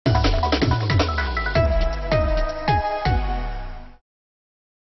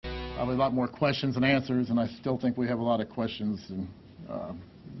probably a lot more questions than answers, and I still think we have a lot of questions, and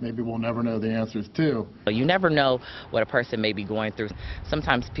maybe we'll never know the answers too. You never know what a person may be going through.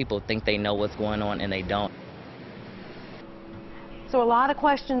 Sometimes people think they know what's going on and they don't. So a lot of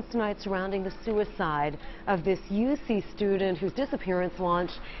questions tonight surrounding the suicide of this UC student whose disappearance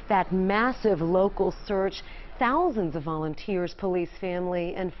launched that massive local search. Thousands of volunteers, police,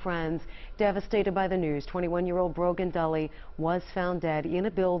 family, and friends devastated by the news. 21-year-old Brogan Dulle was found dead in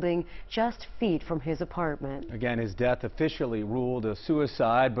a building just feet from his apartment. Again, his death officially ruled a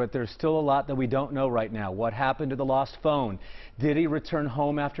suicide, but there's still a lot that we don't know right now. What happened to the lost phone? Did he return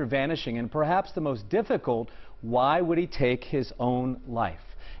home after vanishing? And perhaps the most difficult, why would he take his own life?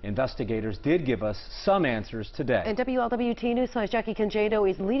 Investigators did give us some answers today. And WLWT News 5's Jackie Conjado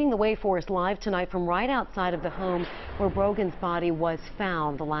is leading the way for us live tonight from right outside of the home where Brogan's body was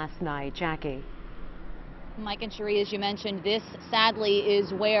found last night. Jackie. Mike and Cherie, as you mentioned, this sadly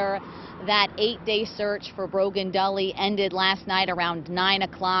is where that 8-day search for Brogan Dulle ended last night around 9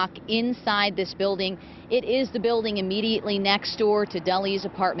 o'clock inside this building. It is the building immediately next door to Dulle's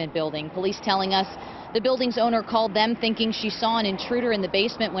apartment building. Police telling us the building's owner called them thinking she saw an intruder in the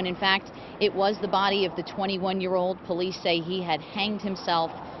basement when in fact it was the body of the 21-year-old. Police say he had hanged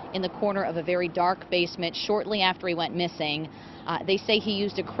himself in the corner of a very dark basement shortly after he went missing. They say he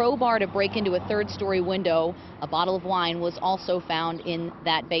used a crowbar to break into a third-story window. A bottle of wine was also found in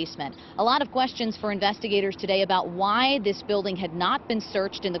that basement. A lot of questions for investigators today about why this building had not been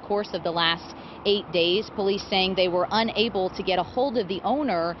searched in the course of the last 8 days. Police saying they were unable to get a hold of the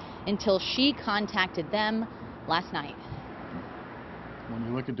owner until she contacted them last night. When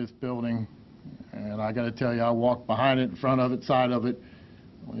you look at this building, and I got to tell you, I walked behind it, in front of it, side of it.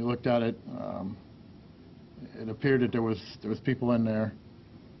 When you looked at it, it appeared that there was people in there.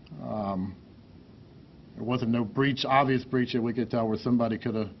 There wasn't no breach, obvious breach that we could tell where somebody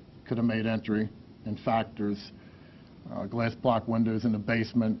could have made entry. In fact, there's glass block windows in the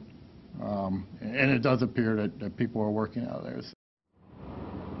basement, and it does appear that people are working out of there.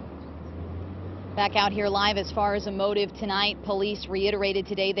 Back out here live as far as a motive tonight, police reiterated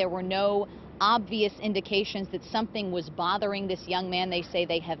today there were no obvious indications that something was bothering this young man. They say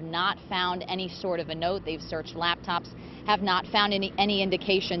they have not found any sort of a note. They've searched laptops, have not found any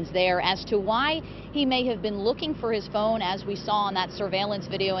indications there as to why he may have been looking for his phone, as we saw in that surveillance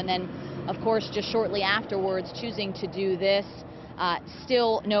video, and then of course just shortly afterwards choosing to do this.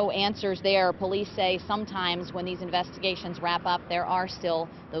 Still no answers there. Police say sometimes when these investigations wrap up, there are still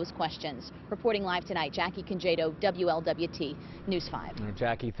those questions. Reporting live tonight, Jackie Conjado, WLWT News 5.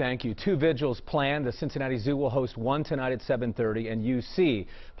 Jackie, thank you. 2 vigils planned. The Cincinnati Zoo will host one tonight at 7:30, and UC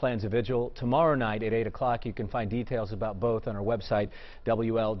plans a vigil tomorrow night at 8 o'clock. You can find details about both on our website,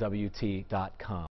 WLWT.com.